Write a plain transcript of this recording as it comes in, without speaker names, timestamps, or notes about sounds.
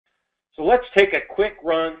So let's take a quick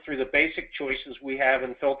run through the basic choices we have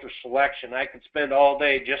in filter selection. I could spend all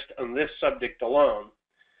day just on this subject alone.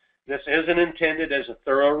 This isn't intended as a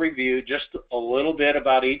thorough review, just a little bit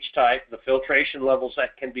about each type, the filtration levels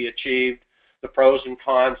that can be achieved, the pros and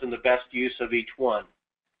cons, and the best use of each one.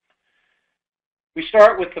 We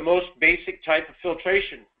start with the most basic type of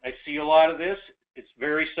filtration. I see a lot of this. It's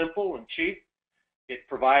very simple and cheap. It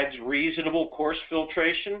provides reasonable coarse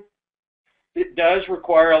filtration. It does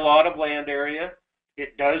require a lot of land area.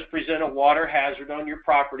 It does present a water hazard on your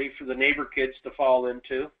property for the neighbor kids to fall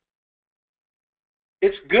into.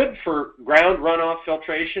 It's good for ground runoff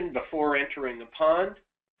filtration before entering a pond,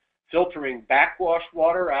 filtering backwash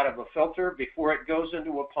water out of a filter before it goes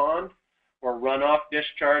into a pond, or runoff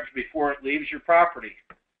discharge before it leaves your property.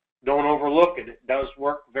 Don't overlook it. It does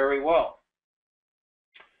work very well.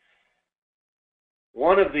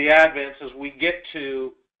 One of the advents as we get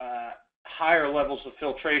to higher levels of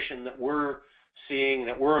filtration that we're seeing,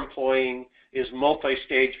 that we're employing, is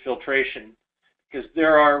multi-stage filtration, because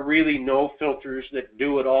there are really no filters that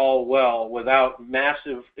do it all well without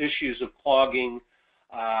massive issues of clogging,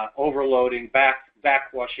 overloading,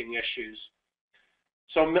 backwashing issues.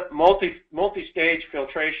 So multi-stage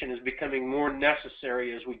filtration is becoming more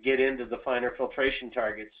necessary as we get into the finer filtration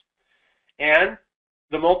targets. And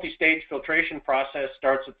the multi-stage filtration process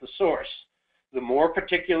starts at the source. The more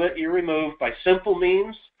particulate you remove by simple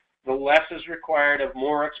means, the less is required of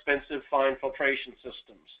more expensive fine filtration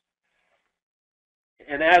systems.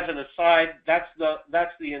 And as an aside, that's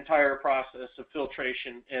the entire process of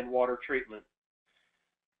filtration and water treatment.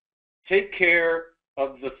 Take care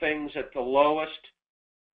of the things at the lowest,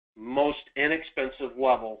 most inexpensive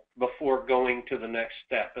level before going to the next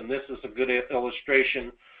step. And this is a good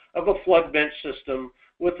illustration of a flood bench system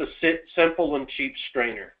with a simple and cheap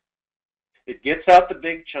strainer. It gets out the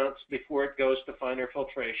big chunks before it goes to finer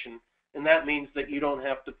filtration, and that means that you don't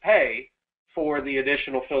have to pay for the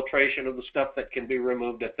additional filtration of the stuff that can be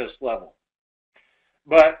removed at this level.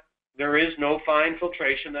 But there is no fine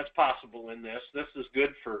filtration that's possible in this. This is good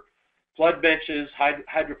for flood benches,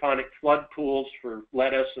 hydroponic flood pools for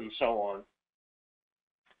lettuce, and so on.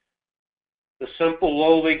 The simple,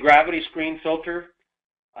 lowly gravity screen filter,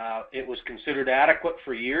 it was considered adequate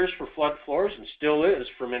for years for flood floors and still is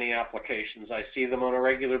for many applications. I see them on a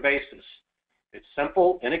regular basis. It's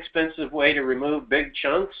simple, inexpensive way to remove big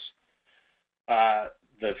chunks.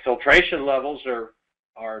 The filtration levels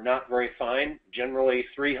are not very fine, generally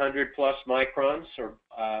 300 plus microns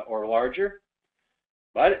or larger,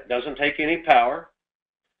 but it doesn't take any power.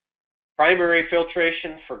 Primary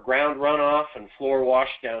filtration for ground runoff and floor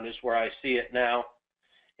washdown is where I see it now,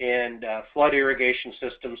 and flood irrigation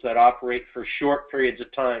systems that operate for short periods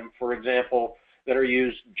of time, for example, that are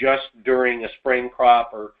used just during a spring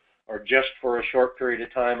crop or just for a short period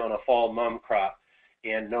of time on a fall mum crop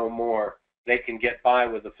and no more. They can get by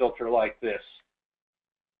with a filter like this.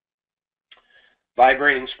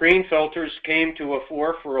 Vibrating screen filters came to a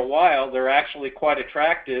fore for a while. They're actually quite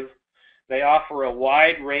attractive. They offer a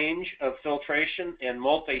wide range of filtration and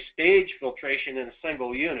multi-stage filtration in a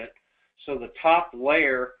single unit. So the top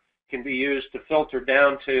layer can be used to filter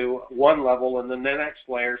down to one level and then the next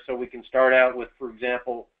layer. So we can start out with, for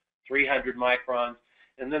example, 300 microns,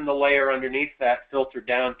 and then the layer underneath that filter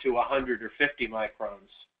down to 100 or 50 microns.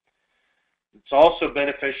 It's also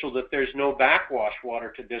beneficial that there's no backwash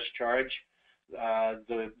water to discharge.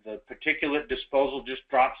 The particulate disposal just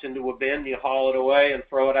drops into a bin, you haul it away and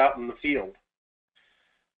throw it out in the field.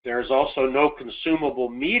 There's also no consumable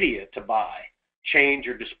media to buy, change,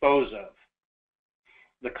 or dispose of.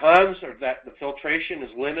 The cons are that the filtration is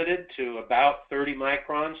limited to about 30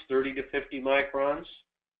 microns, 30 to 50 microns.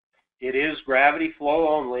 It is gravity flow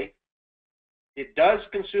only. It does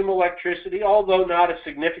consume electricity, although not a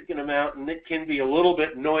significant amount, and it can be a little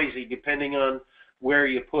bit noisy depending on where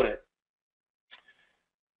you put it.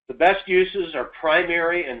 The best uses are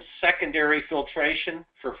primary and secondary filtration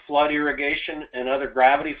for flood irrigation and other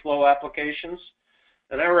gravity flow applications.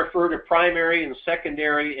 And I refer to primary and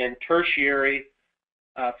secondary and tertiary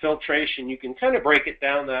filtration. You can kind of break it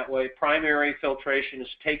down that way. Primary filtration is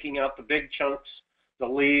taking out the big chunks, the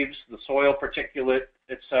leaves, the soil particulate,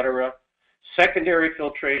 etc. Secondary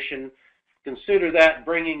filtration, consider that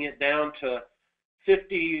bringing it down to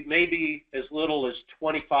 50, maybe as little as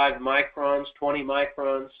 25 microns, 20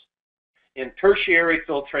 microns. And tertiary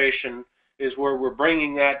filtration is where we're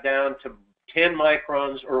bringing that down to 10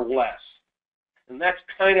 microns or less. And that's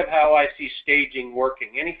kind of how I see staging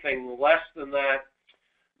working. Anything less than that,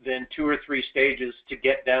 than 2 or 3 stages to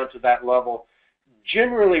get down to that level,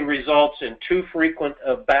 generally results in too frequent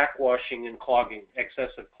of backwashing and clogging,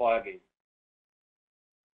 excessive clogging.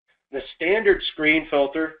 The standard screen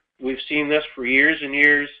filter, we've seen this for years and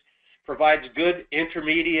years, provides good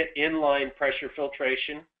intermediate inline pressure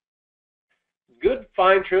filtration. Good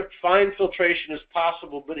fine filtration is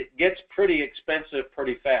possible, but it gets pretty expensive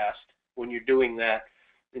pretty fast when you're doing that,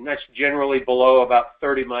 and that's generally below about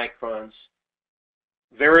 30 microns.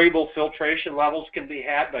 Variable filtration levels can be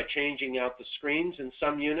had by changing out the screens in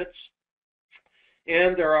some units,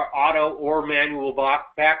 and there are auto or manual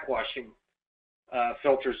backwashing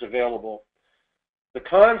filters available. The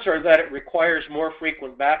cons are that it requires more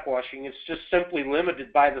frequent backwashing. It's just simply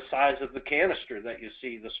limited by the size of the canister that you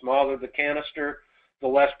see. The smaller the canister, the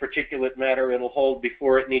less particulate matter it'll hold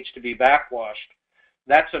before it needs to be backwashed.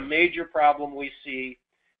 That's a major problem we see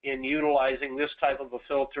in utilizing this type of a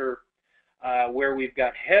filter where we've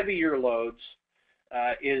got heavier loads,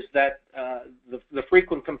 is that the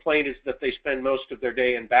frequent complaint is that they spend most of their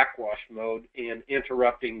day in backwash mode and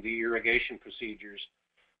interrupting the irrigation procedures.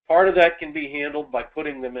 Part of that can be handled by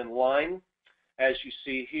putting them in line, as you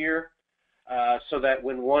see here, so that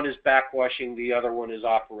when one is backwashing, the other one is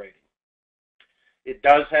operating. It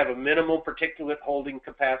does have a minimal particulate holding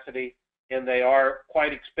capacity, and they are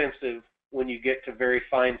quite expensive when you get to very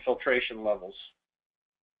fine filtration levels.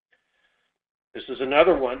 This is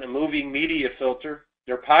another one, a moving media filter.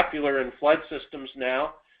 They're popular in flood systems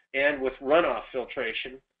now and with runoff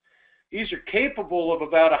filtration. These are capable of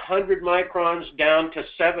about 100 microns down to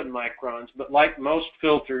 7 microns, but like most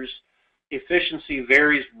filters, efficiency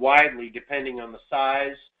varies widely depending on the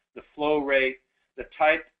size, the flow rate, the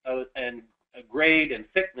type and grade and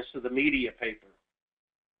thickness of the media paper.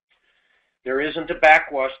 There isn't a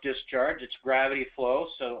backwash discharge, it's gravity flow,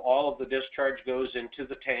 so all of the discharge goes into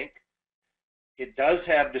the tank. It does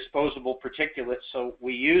have disposable particulates, so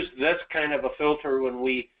we use this kind of a filter when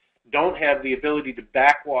we don't have the ability to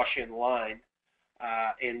backwash in line,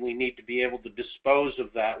 and we need to be able to dispose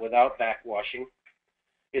of that without backwashing.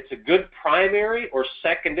 It's a good primary or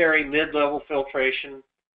secondary mid-level filtration.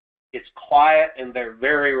 It's quiet and they're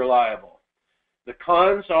very reliable. The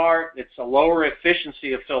cons are it's a lower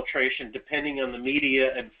efficiency of filtration depending on the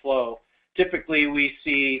media and flow. Typically we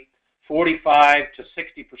see 45 to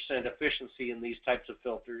 60% efficiency in these types of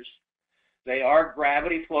filters. They are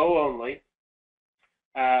gravity flow only.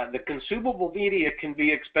 The consumable media can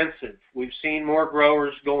be expensive. We've seen more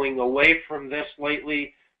growers going away from this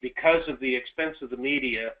lately because of the expense of the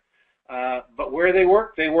media. But where they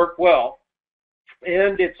work well.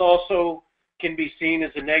 And it's also can be seen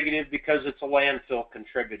as a negative because it's a landfill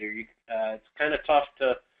contributor. It's kind of tough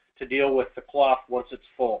to deal with the cloth once it's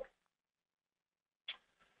full.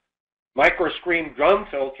 Microscreen drum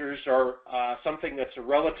filters are something that's a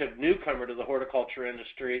relative newcomer to the horticulture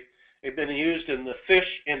industry. They've been used in the fish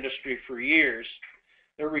industry for years.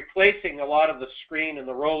 They're replacing a lot of the screen and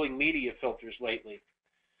the rolling media filters lately.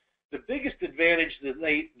 The biggest advantage is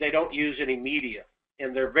that they don't use any media,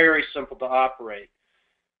 and they're very simple to operate.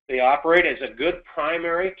 They operate as a good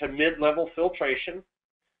primary to mid-level filtration.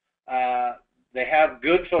 They have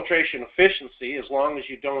good filtration efficiency as long as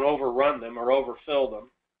you don't overrun them or overfill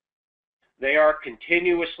them. They are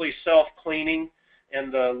continuously self-cleaning,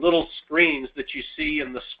 and the little screens that you see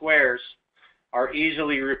in the squares are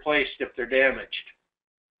easily replaced if they're damaged.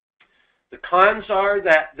 The cons are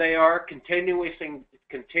that they are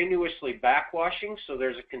continuously backwashing, so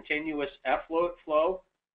there's a continuous effluent flow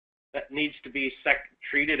that needs to be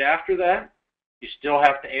treated after that. You still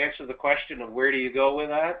have to answer the question of where do you go with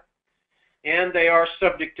that. And they are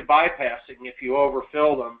subject to bypassing. If you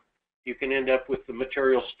overfill them, you can end up with the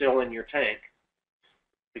material still in your tank.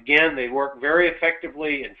 Again, they work very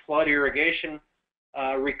effectively in flood irrigation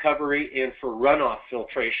recovery and for runoff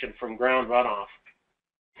filtration from ground runoff.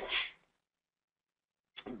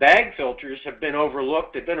 Bag filters have been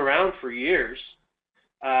overlooked. They've been around for years,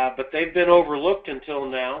 but they've been overlooked until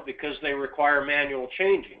now because they require manual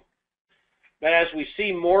changing. But as we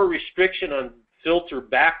see more restriction on filter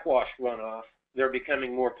backwash runoff, they're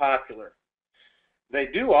becoming more popular. They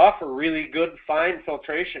do offer really good fine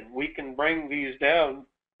filtration. We can bring these down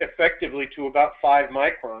effectively to about 5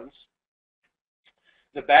 microns.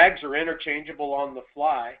 The bags are interchangeable on the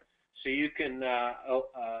fly, so you can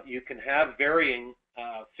have varying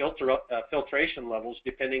filtration levels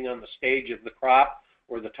depending on the stage of the crop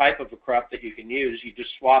or the type of the crop that you can use. You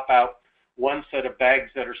just swap out one set of bags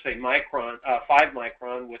that are, say, 5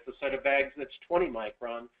 micron with a set of bags that's 20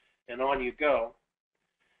 micron, and on you go.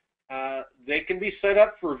 They can be set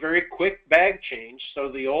up for a very quick bag change,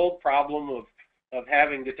 so the old problem of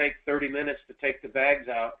having to take 30 minutes to take the bags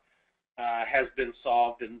out has been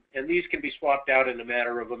solved, and these can be swapped out in a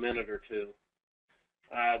matter of a minute or two.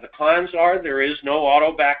 The cons are there is no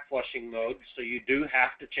auto back flushing mode, so you do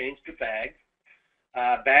have to change the bag.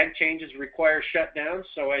 Bag changes require shutdown,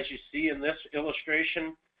 so as you see in this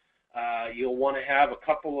illustration, you'll want to have a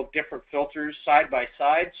couple of different filters side by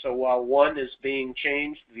side, so while one is being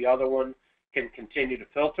changed, the other one can continue to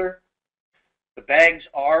filter. The bags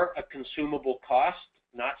are a consumable cost,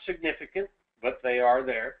 not significant, but they are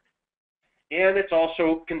there. And it's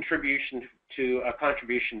also a contribution to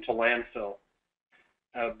landfill.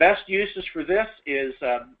 Best uses for this is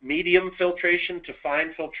medium filtration to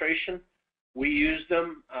fine filtration. We use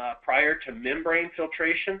them prior to membrane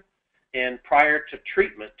filtration and prior to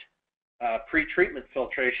treatment, pre-treatment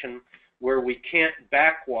filtration, where we can't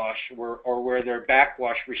backwash or where there are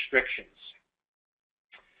backwash restrictions.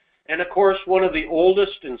 And of course, one of the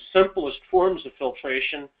oldest and simplest forms of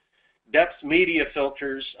filtration, depth media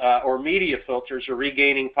filters or media filters are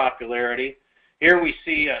regaining popularity. Here we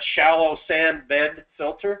see a shallow sand bed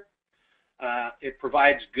filter. It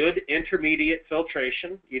provides good intermediate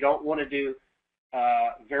filtration. You don't want to do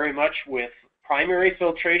very much with primary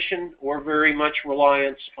filtration or very much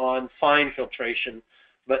reliance on fine filtration,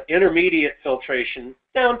 but intermediate filtration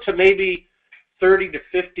down to maybe 30 to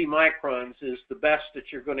 50 microns is the best that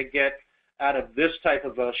you're going to get out of this type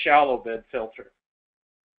of a shallow bed filter.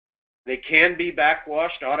 They can be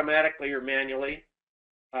backwashed automatically or manually.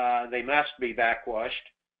 They must be backwashed.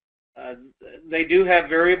 They do have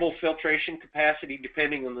variable filtration capacity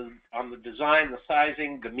depending on the design, the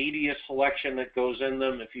sizing, the media selection that goes in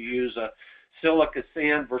them, if you use a silica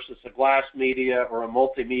sand versus a glass media or a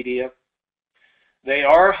multimedia. They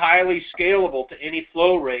are highly scalable to any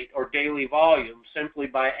flow rate or daily volume simply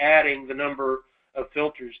by adding the number of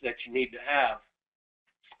filters that you need to have.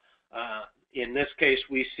 In this case,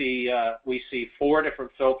 we see 4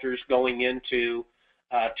 different filters going into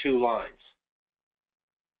 2 lines.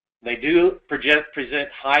 They do present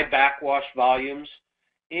high backwash volumes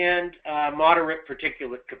and moderate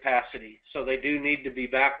particulate capacity, so they do need to be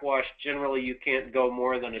backwashed. Generally, you can't go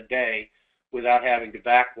more than a day without having to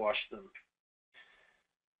backwash them.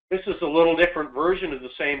 This is a little different version of the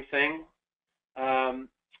same thing.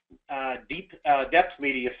 Deep depth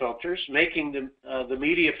media filters. Making the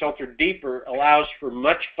media filter deeper allows for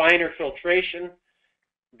much finer filtration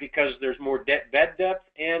because there's more bed depth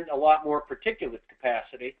and a lot more particulate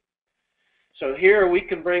capacity. So here we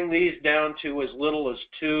can bring these down to as little as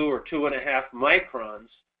 2 or 2.5 microns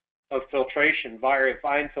of filtration via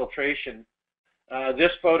fine filtration.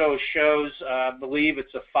 This photo shows, I believe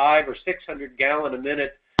it's a 500 or 600 gallon a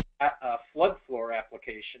minute flood floor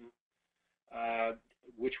application,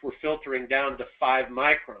 which we're filtering down to 5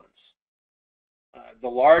 microns. The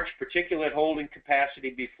large particulate holding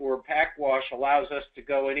capacity before backwash allows us to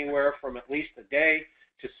go anywhere from at least a day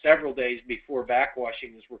to several days before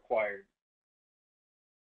backwashing is required.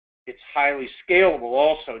 It's highly scalable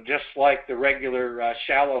also, just like the regular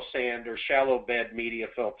shallow sand or shallow bed media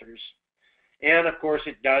filters. And of course,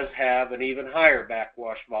 it does have an even higher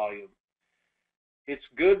backwash volume. It's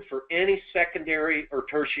good for any secondary or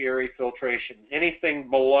tertiary filtration.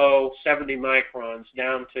 Anything below 70 microns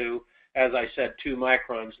down to, as I said, 2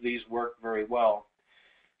 microns, these work very well.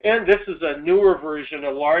 And this is a newer version,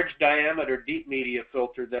 a large diameter deep media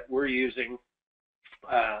filter that we're using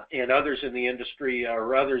and others in the industry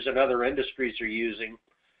or others in other industries are using.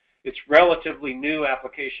 It's relatively new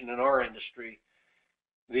application in our industry.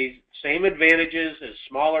 The same advantages as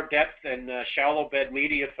smaller depth and shallow bed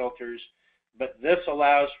media filters, but this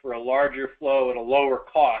allows for a larger flow at a lower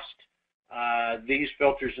cost. These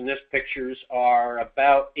filters in this pictures are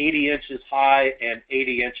about 80 inches high and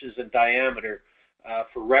 80 inches in diameter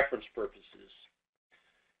for reference purposes.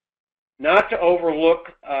 Not to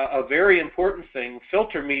overlook a very important thing,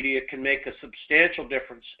 filter media can make a substantial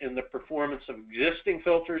difference in the performance of existing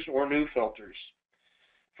filters or new filters.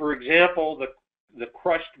 For example, the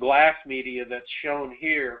crushed glass media that's shown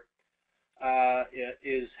here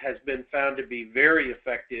has been found to be very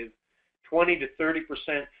effective, 20 to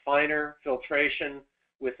 30% finer filtration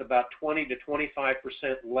with about 20 to 25%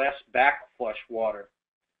 less backflush water.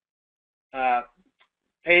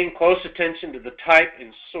 Paying close attention to the type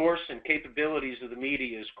and source and capabilities of the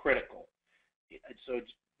media is critical. So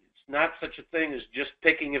it's not such a thing as just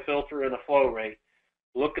picking a filter and a flow rate.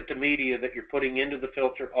 Look at the media that you're putting into the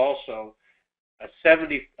filter also.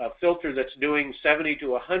 A filter that's doing 70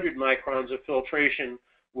 to 100 microns of filtration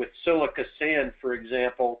with silica sand, for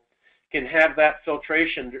example, can have that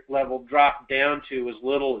filtration level drop down to as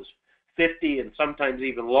little as 50 and sometimes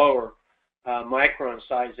even lower micron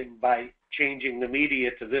sizing by changing the media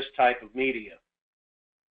to this type of media.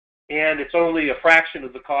 and it's only a fraction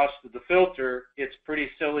of the cost of the filter, it's pretty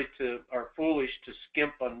silly or foolish to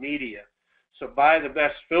skimp on media. So buy the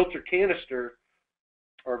best filter canister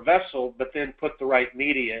or vessel, but then put the right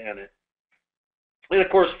media in it. And of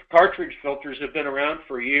course, cartridge filters have been around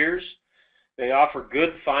for years. They offer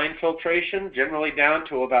good fine filtration, generally down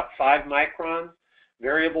to about 5 micron,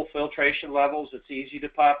 variable filtration levels. It's easy to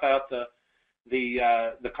pop out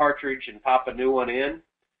the cartridge and pop a new one in.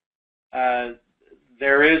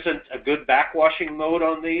 There isn't a good backwashing mode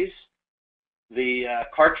on these. The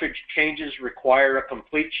cartridge changes require a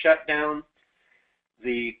complete shutdown.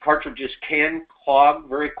 The cartridges can clog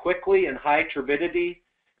very quickly in high turbidity,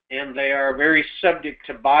 and they are very subject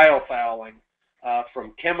to biofouling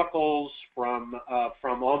from chemicals, from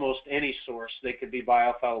almost any source. They could be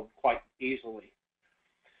biofouled quite easily.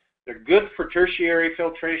 They're good for tertiary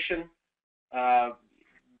filtration,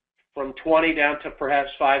 from 20 down to perhaps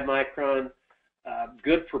 5 micron.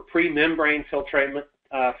 Good for pre-membrane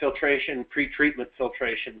filtration, pre-treatment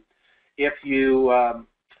filtration. If